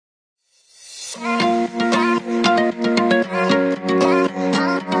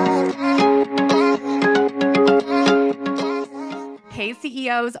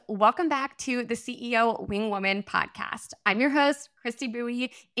CEOs. Welcome back to the CEO Wing Woman podcast. I'm your host, Christy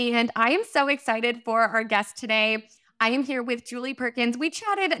Bowie, and I am so excited for our guest today. I am here with Julie Perkins. We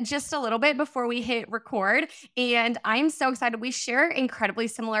chatted just a little bit before we hit record, and I'm so excited. We share incredibly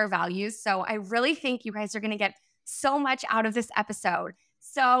similar values, so I really think you guys are going to get so much out of this episode.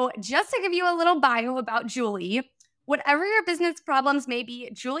 So just to give you a little bio about Julie, whatever your business problems may be,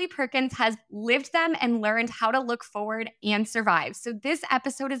 Julie Perkins has lived them and learned how to look forward and survive. So this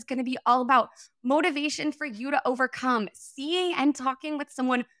episode is going to be all about motivation for you to overcome, seeing and talking with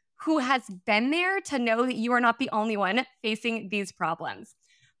someone who has been there to know that you are not the only one facing these problems.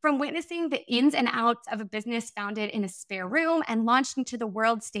 From witnessing the ins and outs of a business founded in a spare room and launched into the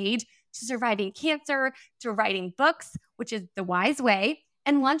world stage, to surviving cancer, to writing books, which is The Wise Way,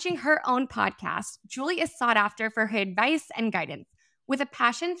 and launching her own podcast, Julie is sought after for her advice and guidance. With a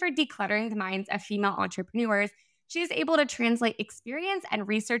passion for decluttering the minds of female entrepreneurs, she is able to translate experience and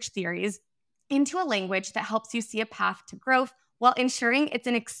research theories into a language that helps you see a path to growth while ensuring it's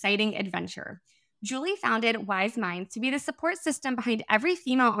an exciting adventure. Julie founded Wise Minds to be the support system behind every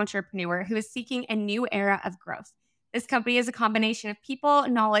female entrepreneur who is seeking a new era of growth. This company is a combination of people,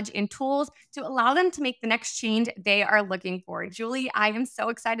 knowledge, and tools to allow them to make the next change they are looking for. Julie, I am so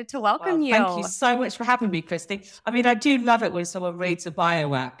excited to welcome you. Thank you so much for having me, Christy. I mean, I do love it when someone reads a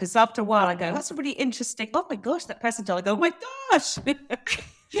bio app, because after a while I go, that's a really interesting, oh my gosh, that person told, I go, oh my gosh.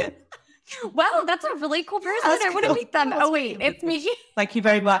 Wow, that's a really cool person. I want to meet them. Oh, wait, it's me. Thank you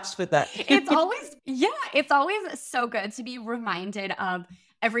very much for that. It's always so good to be reminded of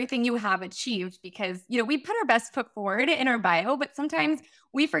everything you have achieved, because, we put our best foot forward in our bio, but sometimes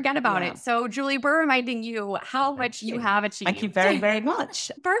we forget about it. So, Julie, we're reminding you how much you have achieved. Thank you very, very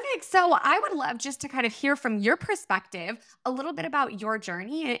much. Perfect. So I would love just to kind of hear from your perspective a little bit about your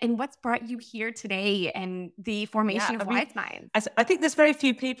journey and what's brought you here today and the formation of Wise Minds. I think there's very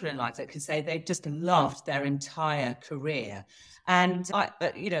few people in life that can say they've just loved their entire career. And,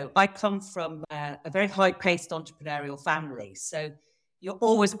 I come from a very high-paced entrepreneurial family. So you're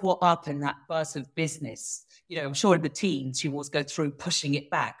always brought up in that buzz of business. I'm sure in the teens, you always go through pushing it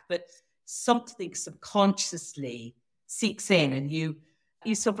back, but something subconsciously seeps in and you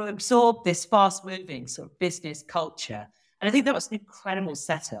sort of absorb this fast moving sort of business culture. And I think that was an incredible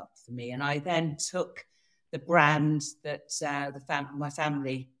setup for me. And I then took the brand that my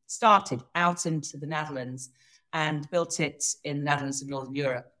family started out into the Netherlands and built it in the Netherlands and Northern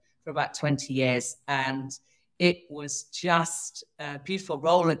Europe for about 20 years. And it was just a beautiful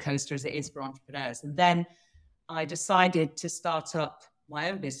roller coaster, as it is for entrepreneurs. And then I decided to start up my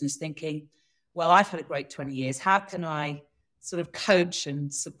own business thinking, well, I've had a great 20 years. How can I sort of coach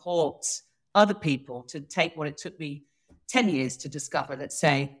and support other people to take what it took me 10 years to discover, let's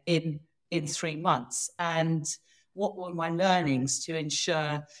say, in 3 months? And what were my learnings to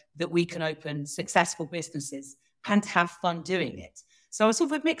ensure that we can open successful businesses and have fun doing it? So it's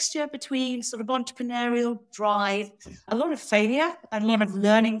sort of a mixture between sort of entrepreneurial drive, a lot of failure, and a lot of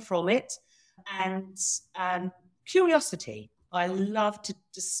learning from it, and curiosity. I love to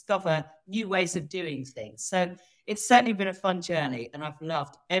discover new ways of doing things. So it's certainly been a fun journey, and I've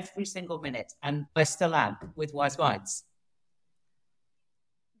loved every single minute, and I still am with Wise Minds.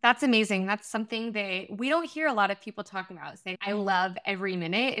 That's amazing. That's something that we don't hear a lot of people talking about, saying, I love every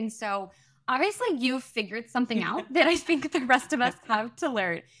minute. And so obviously you've figured something out that I think the rest of us have to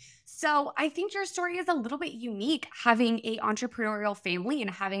learn. So I think your story is a little bit unique, having an entrepreneurial family and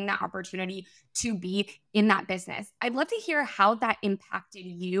having that opportunity to be in that business. I'd love to hear how that impacted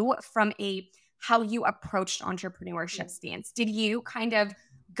you from how you approached entrepreneurship stance. Did you kind of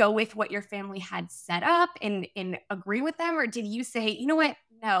go with what your family had set up and agree with them? Or did you say, you know what?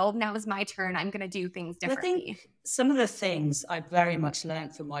 No, now is my turn. I'm going to do things differently. I think some of the things I very much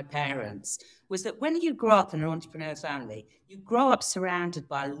learned from my parents was that when you grow up in an entrepreneur family, you grow up surrounded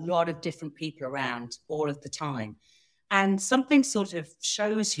by a lot of different people around all of the time. And something sort of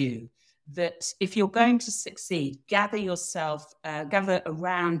shows you that if you're going to succeed, gather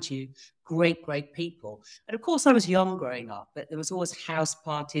around you great people. And of course, I was young growing up, but there was always house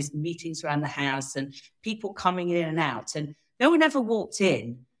parties, meetings around the house, and people coming in and out. And no one ever walked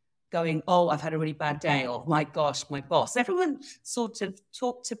in going, oh, I've had a really bad day, or my gosh, my boss. Everyone sort of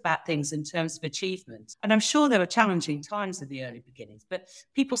talked about things in terms of achievement. And I'm sure there were challenging times in the early beginnings, but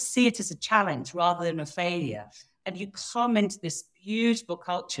people see it as a challenge rather than a failure. And you come into this beautiful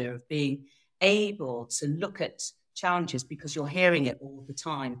culture of being able to look at challenges because you're hearing it all the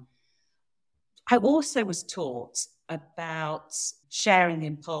time. I also was taught about sharing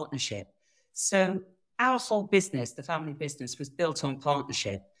in partnership. So our whole business, the family business, was built on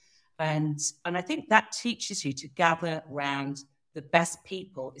partnership. And I think that teaches you to gather around the best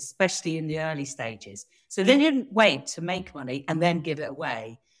people, especially in the early stages. So they didn't wait to make money and then give it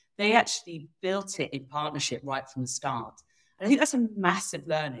away. They actually built it in partnership right from the start. And I think that's a massive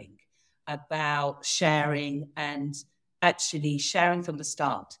learning about sharing and actually sharing from the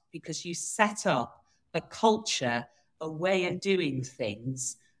start, because you set up a culture, a way of doing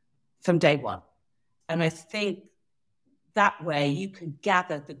things from day one. And I think that way you can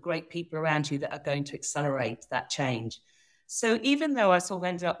gather the great people around you that are going to accelerate that change. So even though I sort of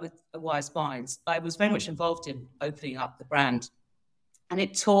ended up with a Wise Minds, I was very much involved in opening up the brand. And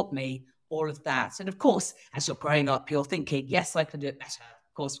it taught me all of that. And of course, as you're growing up, you're thinking, yes, I can do it better.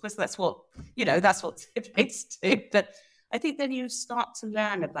 Of course, because that's what, that's what tips do. But I think then you start to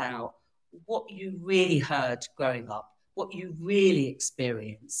learn about what you really heard growing up, what you really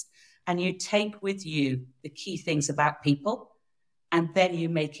experienced. And you take with you the key things about people, and then you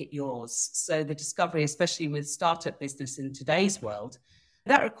make it yours. So the discovery, especially with startup business in today's world,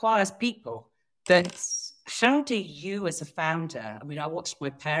 that requires people. But how do you as a founder, I mean, I watched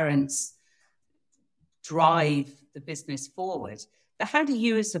my parents drive the business forward, but how do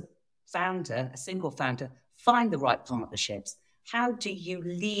you as a founder, a single founder, find the right partnerships? How do you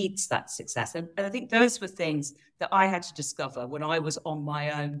lead that success? And I think those were things that I had to discover when I was on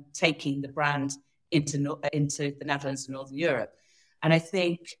my own, taking the brand into the Netherlands and Northern Europe. And I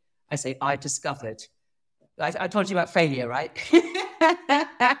think, I discovered, I told you about failure, right?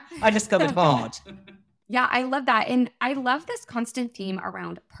 I discovered hard. Yeah, I love that. And I love this constant theme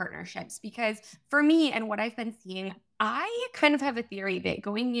around partnerships, because for me and what I've been seeing, I kind of have a theory that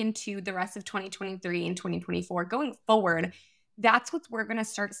going into the rest of 2023 and 2024, going forward, that's what we're going to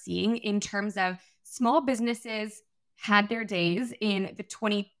start seeing in terms of small businesses had their days in the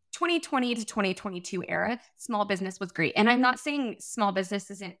 2020 to 2022 era. Small business was great. And I'm not saying small business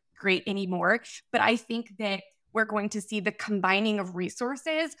isn't great anymore, but I think that we're going to see the combining of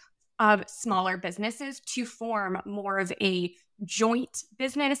resources of smaller businesses to form more of a joint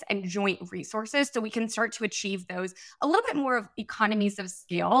business and joint resources, so we can start to achieve those a little bit more of economies of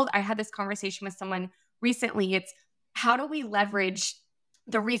scale. I had this conversation with someone recently. It's how do we leverage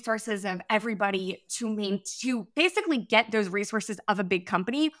the resources of everybody to basically get those resources of a big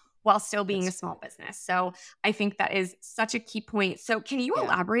company while still being a small business. So I think that is such a key point. So can you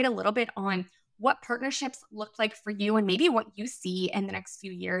elaborate a little bit on what partnerships look like for you, and maybe what you see in the next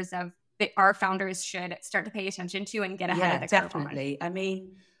few years of that our founders should start to pay attention to and get ahead of the curve on? Definitely. I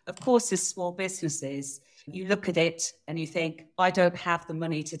mean, of course, as small businesses, you look at it and you think, I don't have the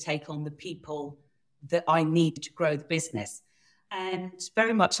money to take on the people that I need to grow the business. And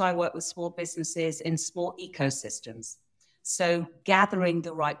very much I work with small businesses in small ecosystems. So gathering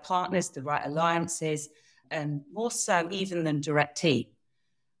the right partners, the right alliances, and more so even than direct team.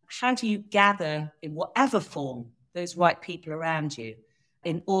 How do you gather in whatever form those right people around you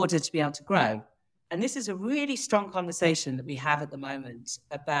in order to be able to grow? And this is a really strong conversation that we have at the moment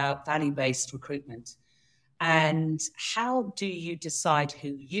about value-based recruitment. And how do you decide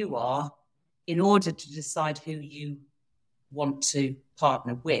who you are in order to decide who you want to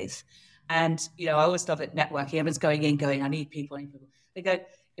partner with? And, I always love it networking. Everyone's going in, I need people. They go,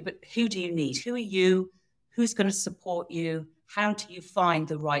 but who do you need? Who are you? Who's going to support you? How do you find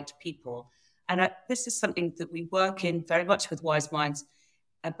the right people? And this is something that we work in very much with Wise Minds,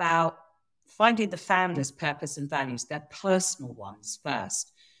 about finding the founder's purpose and values, their personal ones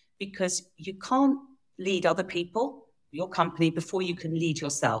first, because you can't lead other people, your company, before you can lead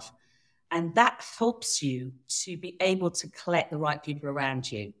yourself. And that helps you to be able to collect the right people around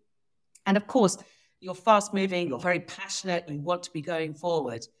you. And of course, you're fast moving, you're very passionate, you want to be going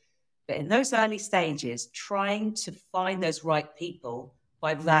forward. But in those early stages, trying to find those right people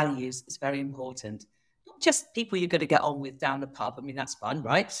by values is very important. Not just people you're going to get on with down the pub. I mean, that's fun,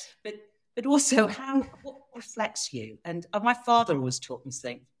 right? But also what reflects you. And my father always taught me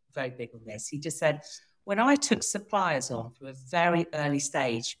something very big on this. He just said, when I took suppliers on from a very early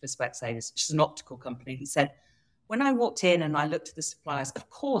stage for Specsavers, which is an optical company, he said, when I walked in and I looked at the suppliers, of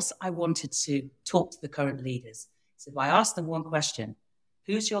course I wanted to talk to the current leaders. So I asked them one question: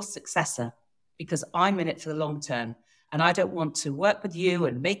 who's your successor? Because I'm in it for the long term. And I don't want to work with you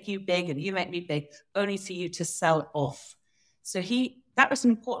and make you big and you make me big, only for you to sell off. So that was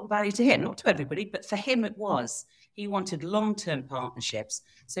an important value to him, not to everybody, but for him it was. He wanted long-term partnerships.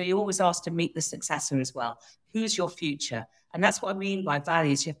 So he always asked to meet the successor as well. Who's your future? And that's what I mean by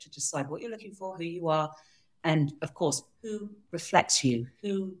values. You have to decide what you're looking for, who you are, and of course, who reflects you,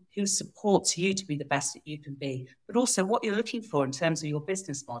 who supports you to be the best that you can be, but also what you're looking for in terms of your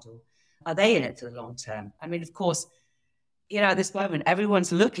business model. Are they in it for the long term? I mean, of course, at this moment,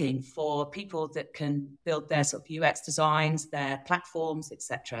 everyone's looking for people that can build their sort of UX designs, their platforms,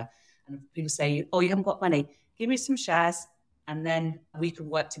 etc. And people say, "Oh, you haven't got money? Give me some shares, and then we can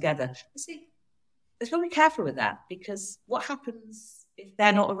work together." You see, there's got to be careful with that, because what happens if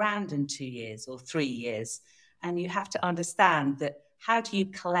they're not around in 2 years or 3 years? And you have to understand that, how do you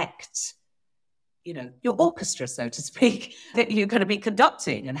collect, your orchestra, so to speak, that you're going to be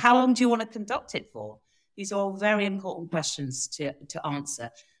conducting, and how long do you want to conduct it for? These are all very important questions to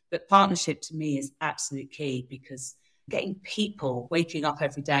answer. But partnership to me is absolute key, because getting people waking up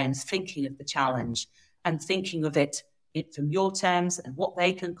every day and thinking of the challenge and thinking of it from your terms and what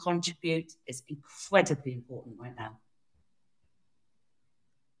they can contribute is incredibly important right now.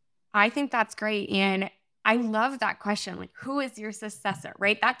 I think that's great. And I love that question. Like, who is your successor,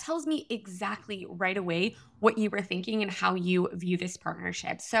 right? That tells me exactly right away what you were thinking and how you view this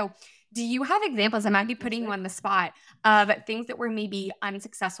partnership. So do you have examples? I might be putting you on the spot of things that were maybe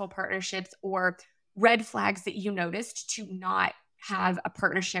unsuccessful partnerships or red flags that you noticed to not have a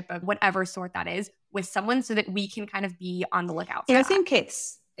partnership of whatever sort that is with someone, so that we can kind of be on the lookout for I that. think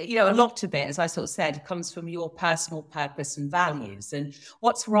it's, a lot of it, as I sort of said, comes from your personal purpose and values. And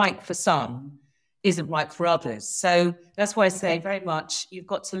what's right for some isn't right for others. So that's why I say very much you've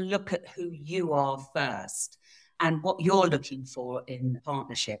got to look at who you are first and what you're looking for in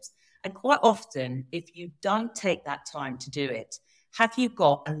partnerships. And quite often, if you don't take that time to do it, have you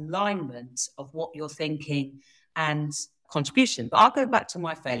got alignment of what you're thinking and contribution? But I'll go back to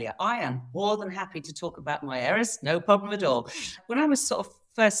my failure. I am more than happy to talk about my errors, no problem at all. When I was sort of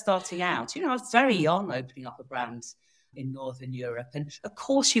first starting out, I was very young opening up a brand in Northern Europe. And of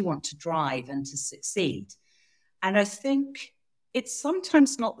course you want to drive and to succeed. And I think it's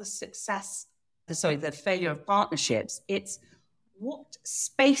sometimes not the failure of partnerships. It's what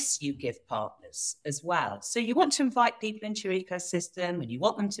space you give partners as well. So you want to invite people into your ecosystem and you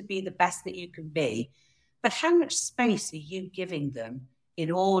want them to be the best that you can be. But how much space are you giving them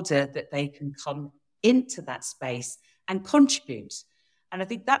in order that they can come into that space and contribute? And I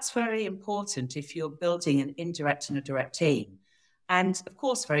think that's very important if you're building an indirect and a direct team. And of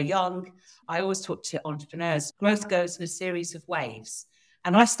course, very young, I always talk to entrepreneurs, growth goes in a series of waves.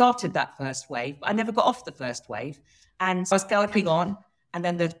 And I started that first wave, but I never got off the first wave. And I was galloping on, and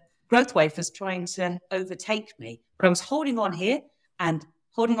then the growth wave was trying to overtake me. But I was holding on here and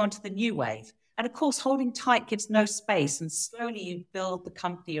holding on to the new wave. And of course, holding tight gives no space, and slowly you build the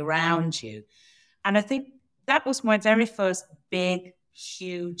company around you. And I think that was my very first big,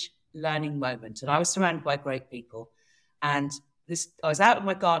 huge learning moment. And I was surrounded by great people. And I was out in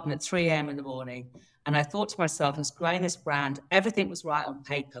my garden at 3 a.m. in the morning, and I thought to myself, I was growing this brand. Everything was right on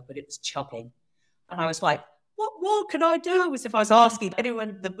paper, but it was chugging. And I was like, what more can I do? As if I was asking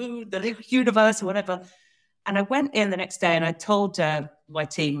anyone, the moon, the universe, or whatever. And I went in the next day and I told my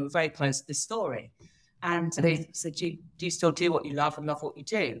team, who were very close, this story. And they said, do you still do what you love and love what you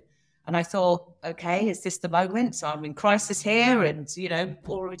do? And I thought, okay, is this the moment? So I'm in crisis here and,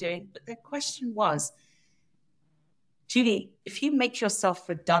 what are we doing? But the question was, Julie, if you make yourself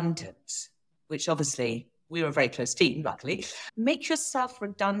redundant, which obviously we were a very close team, luckily, make yourself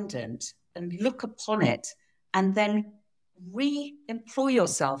redundant and look upon it and then re-employ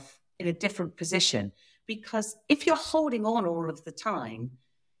yourself in a different position. Because if you're holding on all of the time,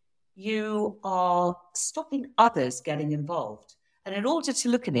 you are stopping others getting involved. And in order to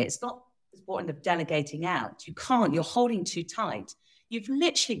look at it, it's not important of delegating out. You can't, you're holding too tight. You've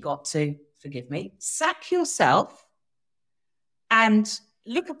literally got to, forgive me, sack yourself and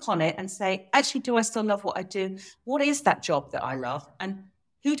look upon it and say, actually, do I still love what I do? What is that job that I love? And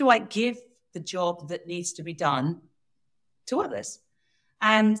who do I give the job that needs to be done to others?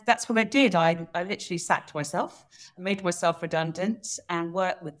 And that's what I did. I literally sacked myself and made myself redundant and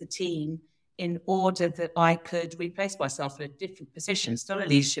worked with the team in order that I could replace myself in a different position, still a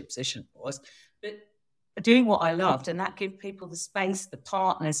leadership position, of course, but doing what I loved. And that gave people the space, the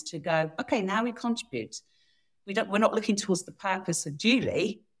partners to go, okay, now we contribute. We're not looking towards the purpose of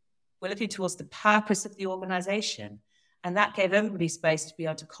Julie. We're looking towards the purpose of the organization. And that gave everybody space to be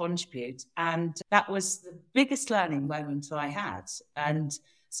able to contribute. And that was the biggest learning moment I had. And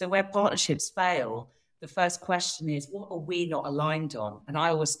so where partnerships fail, the first question is, what are we not aligned on? And I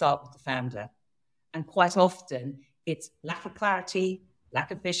always start with the founder. And quite often it's lack of clarity, lack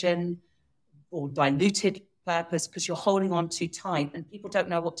of vision, or diluted purpose because you're holding on too tight and people don't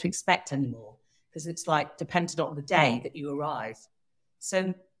know what to expect anymore because it's like dependent on the day that you arrive.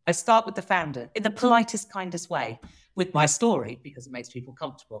 So I start with the founder in the politest, kindest way with my story because it makes people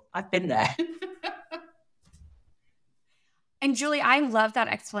comfortable. I've been there. And Julie, I love that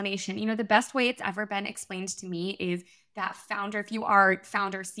explanation. The best way it's ever been explained to me is that founder, if you are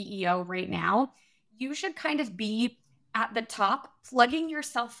founder CEO right now, you should kind of be at the top, plugging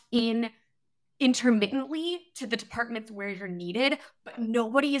yourself in intermittently to the departments where you're needed, but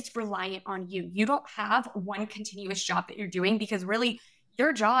nobody is reliant on you. You don't have one continuous job that you're doing, because really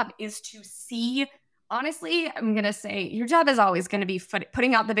your job is to see, honestly, I'm going to say your job is always going to be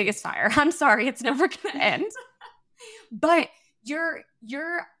putting out the biggest fire. I'm sorry, it's never going to end. But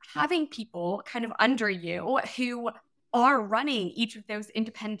you're having people kind of under you who are running each of those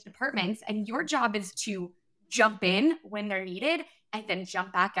independent departments, and your job is to jump in when they're needed and then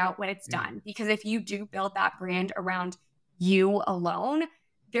jump back out when it's done. Because if you do build that brand around you alone,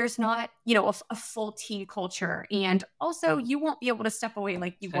 there's not, a full team culture. And also you won't be able to step away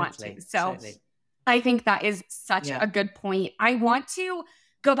like you want to. So I think that is such a good point. I want to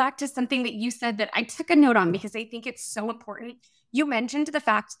go back to something that you said that I took a note on, because I think it's so important. You mentioned the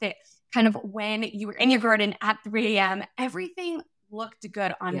fact that kind of when you were in your garden at 3 a.m., everything looked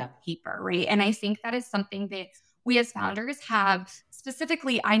good on paper, right? And I think that is something that we as founders have.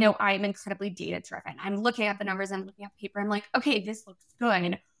 Specifically, I know I'm incredibly data driven. I'm looking at the numbers, I'm looking at paper, I'm like, okay, this looks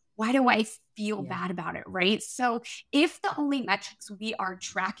good. Why do I feel bad about it, right? So if the only metrics we are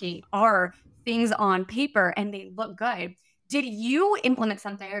tracking are things on paper and they look good, did you implement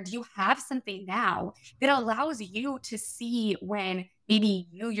something, or do you have something now that allows you to see when maybe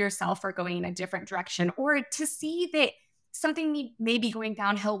you yourself are going in a different direction, or to see that something may be going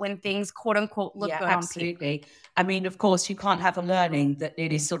downhill when things, quote unquote, look good absolutely. on paper? I mean, of course, you can't have a learning that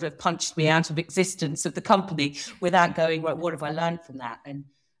nearly sort of punched me out of existence of the company without going, well, what have I learned from that? And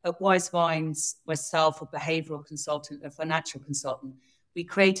at Wise Minds, myself, a behavioral consultant, a financial consultant, we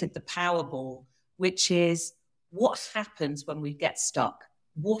created the Powerball, which is what happens when we get stuck?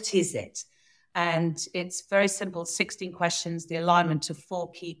 What is it? And it's very simple, 16 questions, the alignment of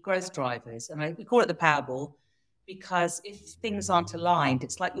 4 key growth drivers. And we call it the Powerball, because if things aren't aligned,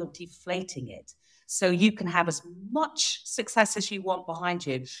 it's like you're deflating it. So you can have as much success as you want behind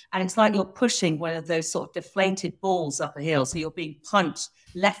you. And it's like you're pushing one of those sort of deflated balls up a hill. So you're being punched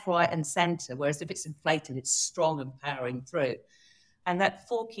left, right, and center. Whereas if it's inflated, it's strong and powering through. And that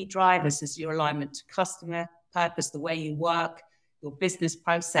 4 key drivers is your alignment to customer, purpose, the way you work, your business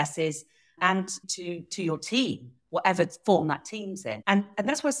processes, and to your team, whatever form that team's in. And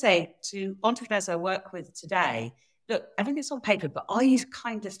that's what I say to entrepreneurs I work with today. Look, everything's on paper, but are you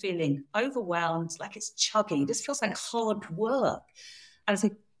kind of feeling overwhelmed, like it's chugging? It just feels like hard work. And I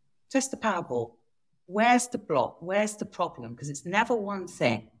say, just the Powerball. Where's the block? Where's the problem? Because it's never one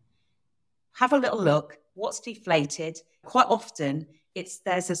thing. Have a little look. What's deflated? Quite often,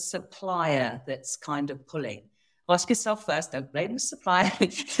 there's a supplier that's kind of pulling. Ask yourself first, don't blame the supplier.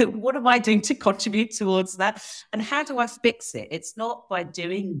 What am I doing to contribute towards that? And how do I fix it? It's not by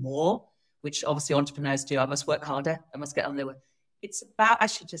doing more, which obviously entrepreneurs do. I must work harder. I must get on the way. It's about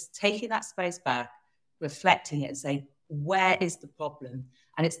actually just taking that space back, reflecting it and saying, where is the problem?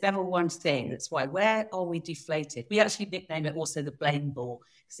 And it's never one thing. That's why, where are we deflated? We actually nickname it also the blame ball.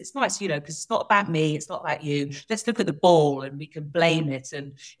 Because it's nice, because it's not about me, it's not about you. Let's look at the ball and we can blame it.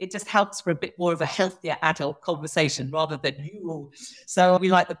 And it just helps for a bit more of a healthier adult conversation rather than you. So we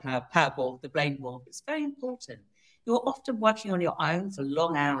like the power ball, the blame ball. It's very important. You're often working on your own for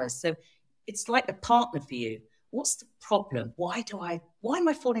long hours. So it's like a partner for you. What's the problem? Why am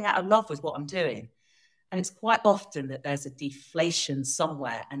I falling out of love with what I'm doing? And it's quite often that there's a deflation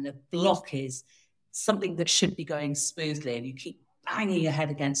somewhere, and the block is something that should be going smoothly, and you keep banging your head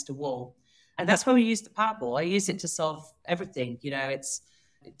against a wall. And that's where we use the Powerball. I use it to solve everything. It's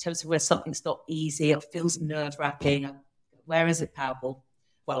in terms of where something's not easy, it feels nerve-wracking. Where is it, Powerball?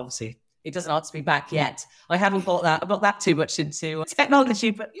 Well, obviously, it doesn't answer me back yet. I haven't bought that. I'm not that too much into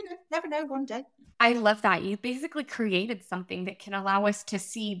technology, but, never know, one day. I love that. You basically created something that can allow us to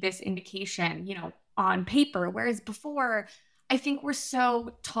see this indication, on paper. Whereas before, I think we're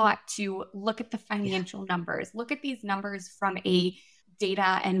so taught to look at the financial numbers, look at these numbers from a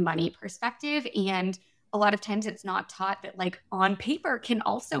data and money perspective. And a lot of times it's not taught that, like, on paper can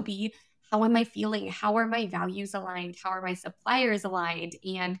also be, how am I feeling? How are my values aligned? How are my suppliers aligned?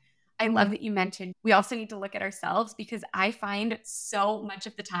 And I love that you mentioned we also need to look at ourselves, because I find so much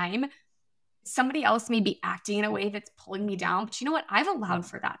of the time somebody else may be acting in a way that's pulling me down. But you know what? I've allowed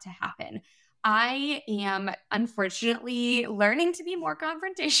for that to happen. I am unfortunately learning to be more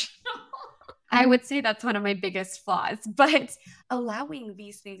confrontational. I would say that's one of my biggest flaws, but allowing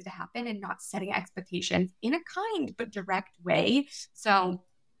these things to happen and not setting expectations in a kind but direct way. So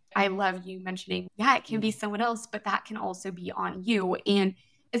I love you mentioning, it can be someone else, but that can also be on you. And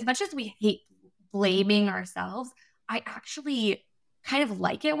as much as we hate blaming ourselves, I actually kind of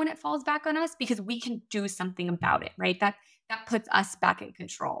like it when it falls back on us because we can do something about it, right? That puts us back in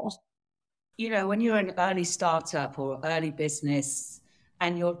control. When you're an early startup or early business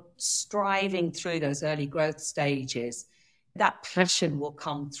and you're striving through those early growth stages, that passion will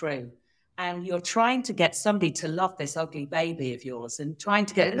come through. And you're trying to get somebody to love this ugly baby of yours and trying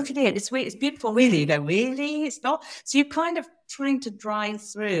to get, look at it, it's beautiful, really. You go, really? It's not? So you're kind of trying to drive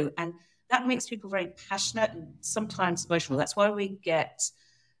through. And that makes people very passionate and sometimes emotional. That's why we get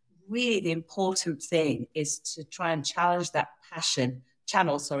really the important thing is to try and challenge that passion,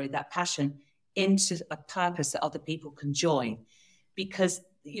 that passion into a purpose that other people can join. Because,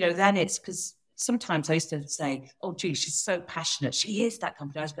 then it's because sometimes I used to say, oh, gee, she's so passionate. She is that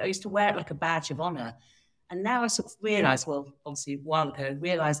company. I used to wear it like a badge of honor. And now I sort of realize, well, obviously a while ago,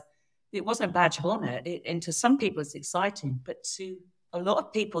 realized it wasn't a badge of honor. And to some people, it's exciting. But to a lot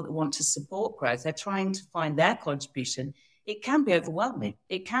of people that want to support growth, they're trying to find their contribution. It can be overwhelming.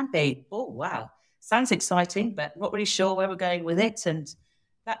 It can be, oh, wow, sounds exciting, but not really sure where we're going with it. And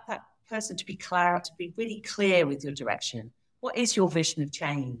that person to be really clear with your direction. What is your vision of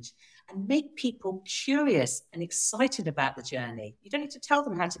change? And make people curious and excited about the journey. You don't need to tell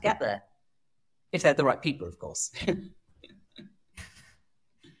them how to get there, if they're the right people, of course.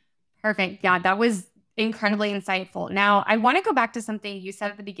 Perfect. Yeah, that was incredibly insightful. Now, I want to go back to something you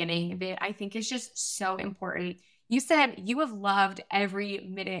said at the beginning that I think is just so important. You said you have loved every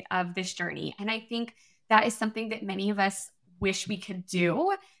minute of this journey. And I think that is something that many of us wish we could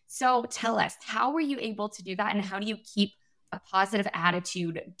do. So tell us, how were you able to do that? And how do you keep a positive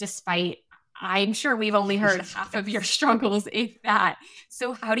attitude despite, I'm sure we've only heard half of your struggles, if that.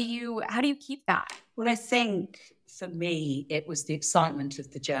 So how do you keep that? Well, I think for me, it was the excitement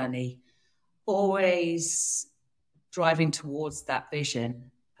of the journey, always driving towards that vision.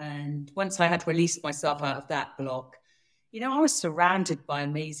 And once I had released myself out of that block, I was surrounded by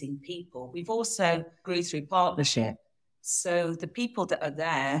amazing people. We've also grew through partnership. So the people that are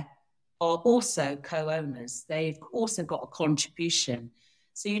there are also co-owners. They've also got a contribution.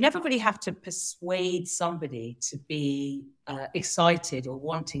 So you never really have to persuade somebody to be excited or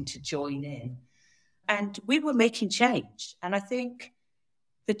wanting to join in. And we were making change. And I think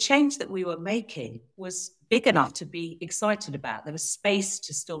the change that we were making was big enough to be excited about. There was space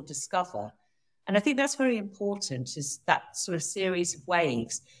to still discover. And I think that's very important, is that sort of series of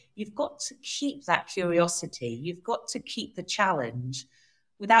waves. You've got to keep that curiosity. You've got to keep the challenge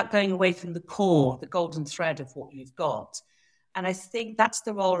without going away from the core, the golden thread of what you've got. And I think that's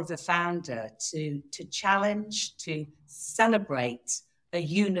the role of the founder, to challenge, to celebrate a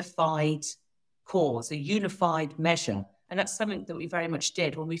unified cause, a unified measure. And that's something that we very much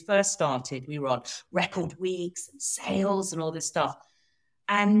did. When we first started, we were on record weeks and sales and all this stuff.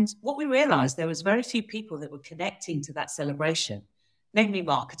 And what we realized, there was very few people that were connecting to that celebration, namely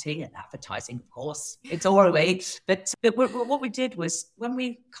marketing and advertising, of course. It's all the way. But what we did was, when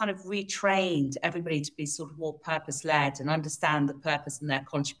we kind of retrained everybody to be sort of more purpose-led and understand the purpose and their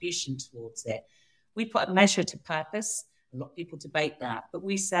contribution towards it, we put a measure to purpose. A lot of people debate that. But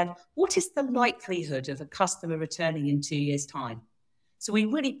we said, what is the likelihood of a customer returning in 2 years' time? So we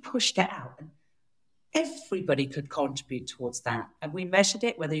really pushed it out. And everybody could contribute towards that. And we measured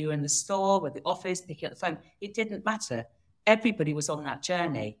it, whether you were in the store, or the office, picking up the phone. It didn't matter. Everybody was on that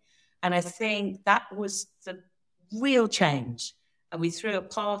journey. And I think that was the real change. And we threw a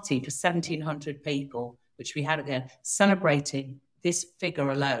party for 1,700 people, which we had again, celebrating this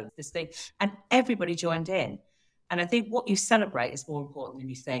figure alone, this thing. And everybody joined in. And I think what you celebrate is more important than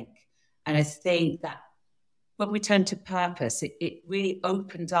you think. And I think that when we turned to purpose, it really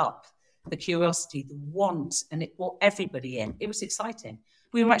opened up the curiosity, the want, and it brought everybody in. It was exciting.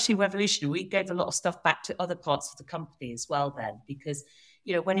 We were actually revolutionary. We gave a lot of stuff back to other parts of the company as well then, because,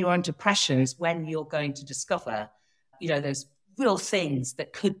 when you're under pressure is when you're going to discover, those real things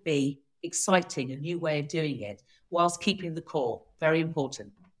that could be exciting, a new way of doing it, whilst keeping the core. Very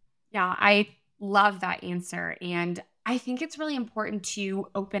important. Yeah, I love that answer. And I think it's really important to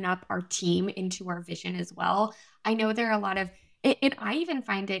open up our team into our vision as well. I know there are a lot of, and I even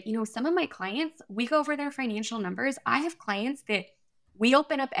find it, some of my clients, we go over their financial numbers. I have clients that we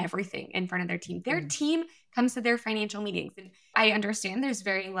open up everything in front of their team. Their team comes to their financial meetings. And I understand there's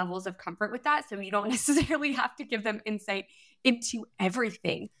varying levels of comfort with that. So you don't necessarily have to give them insight into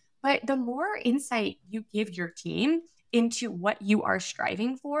everything. But the more insight you give your team into what you are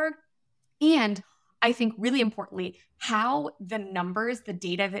striving for, and I think really importantly, how the numbers, the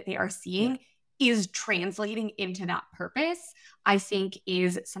data that they are seeing is translating into that purpose, I think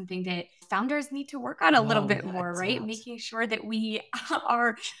is something that founders need to work on a little bit more, right? Making sure that we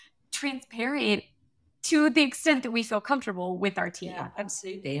are transparent to the extent that we feel comfortable with our team. Yeah,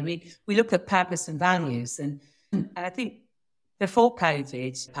 absolutely. I mean, we look at purpose and values, and I think before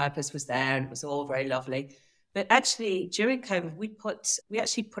COVID, purpose was there and it was all very lovely. But actually, during COVID, we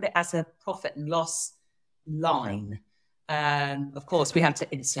actually put it as a profit and loss line. Of course, we have to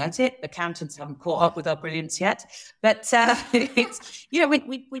insert it. Accountants haven't caught up with our brilliance yet, but it's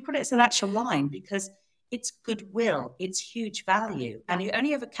we put it as an actual line because it's goodwill, it's huge value, and you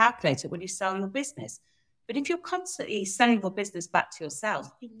only ever calculate it when you sell your business. But if you're constantly selling your business back to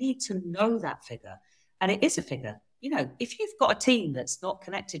yourself, you need to know that figure, and it is a figure. If you've got a team that's not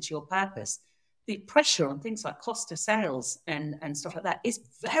connected to your purpose, the pressure on things like cost of sales and stuff like that is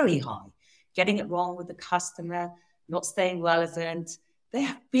very high. Getting it wrong with the customer, not staying relevant, they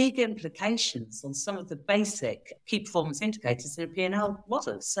have big implications on some of the basic key performance indicators in a P&L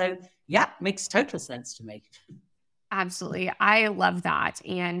model. So, yeah, makes total sense to me. Absolutely. I love that.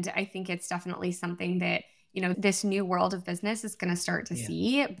 And I think it's definitely something that, this new world of business is going to start to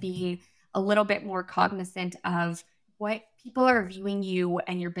see, being a little bit more cognizant of what people are viewing you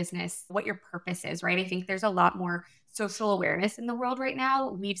and your business, what your purpose is, right? I think there's a lot more social awareness in the world right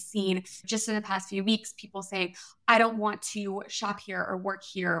now. We've seen just in the past few weeks, people say, I don't want to shop here or work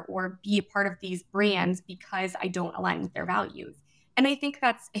here or be a part of these brands because I don't align with their values. And I think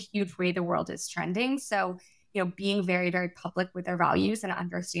that's a huge way the world is trending. So, being very, very public with their values and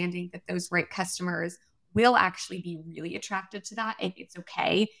understanding that those right customers will actually be really attracted to that. And it's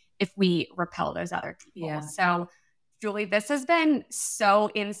okay if we repel those other people. Yeah. So Julie, this has been so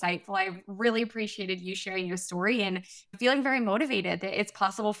insightful. I really appreciated you sharing your story and feeling very motivated that it's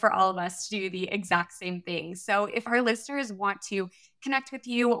possible for all of us to do the exact same thing. So if our listeners want to connect with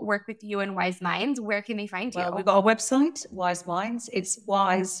you, work with you in Wise Minds, where can they find you? Well, we've got our website, Wise Minds. It's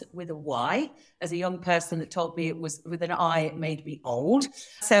Wise with a Y. As a young person that told me it was with an I, it made me old.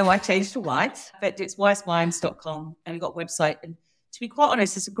 So I changed to Y, but it's wiseminds.com, and we've got a website. And to be quite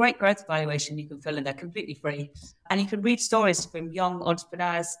honest, it's a great growth evaluation you can fill in there, completely free. And you can read stories from young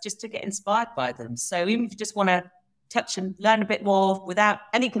entrepreneurs just to get inspired by them. So even if you just want to touch and learn a bit more without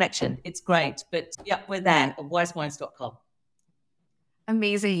any connection, it's great. But yeah, we're there at wiseminds.com.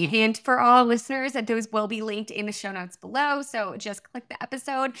 Amazing. And for all listeners, those will be linked in the show notes below. So just click the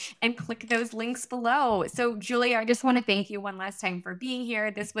episode and click those links below. So Julie, I just want to thank you one last time for being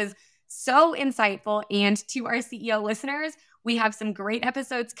here. This was so insightful. And to our CEO listeners, we have some great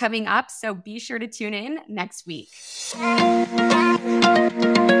episodes coming up. So be sure to tune in next week.